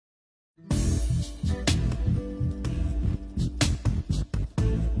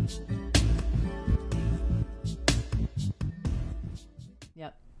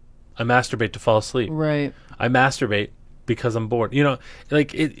I masturbate to fall asleep. Right. I masturbate because I'm bored. You know,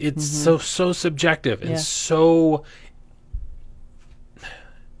 like it's so subjective and so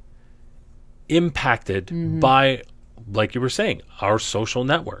impacted by, like you were saying, our social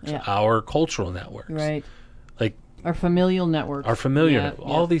networks, our cultural networks. Right. Like our familial networks. Our familiar,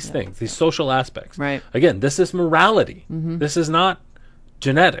 all these things, these social aspects. Right. Again, this is morality. This is not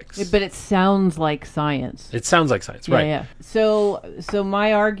genetics. But it sounds like science. It sounds like science, right? Yeah. So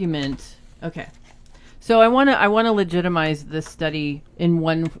my argument. Okay. So I want to legitimize this study in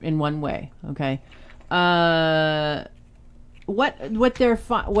one way. Okay. What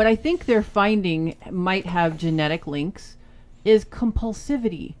I think they're finding might have genetic links is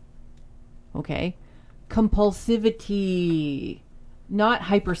compulsivity. Okay. Compulsivity, not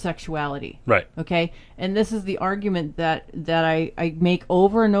hypersexuality. Right. Okay. And this is the argument that I make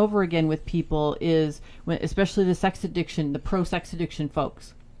over and over again with people is especially the sex addiction, the pro-sex addiction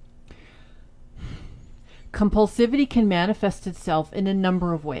folks. Compulsivity can manifest itself in a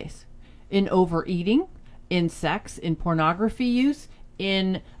number of ways. In overeating, in sex, in pornography use,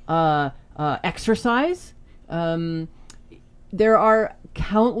 in exercise. There are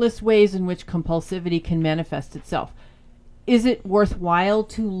countless ways in which compulsivity can manifest itself. Is it worthwhile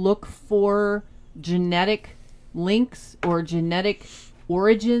to look for genetic links or genetic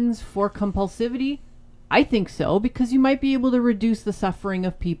origins for compulsivity? I think so, because you might be able to reduce the suffering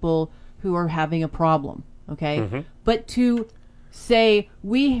of people who are having a problem. Okay? But to say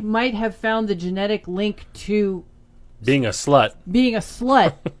we might have found the genetic link to being a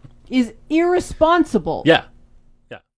slut is irresponsible. Yeah.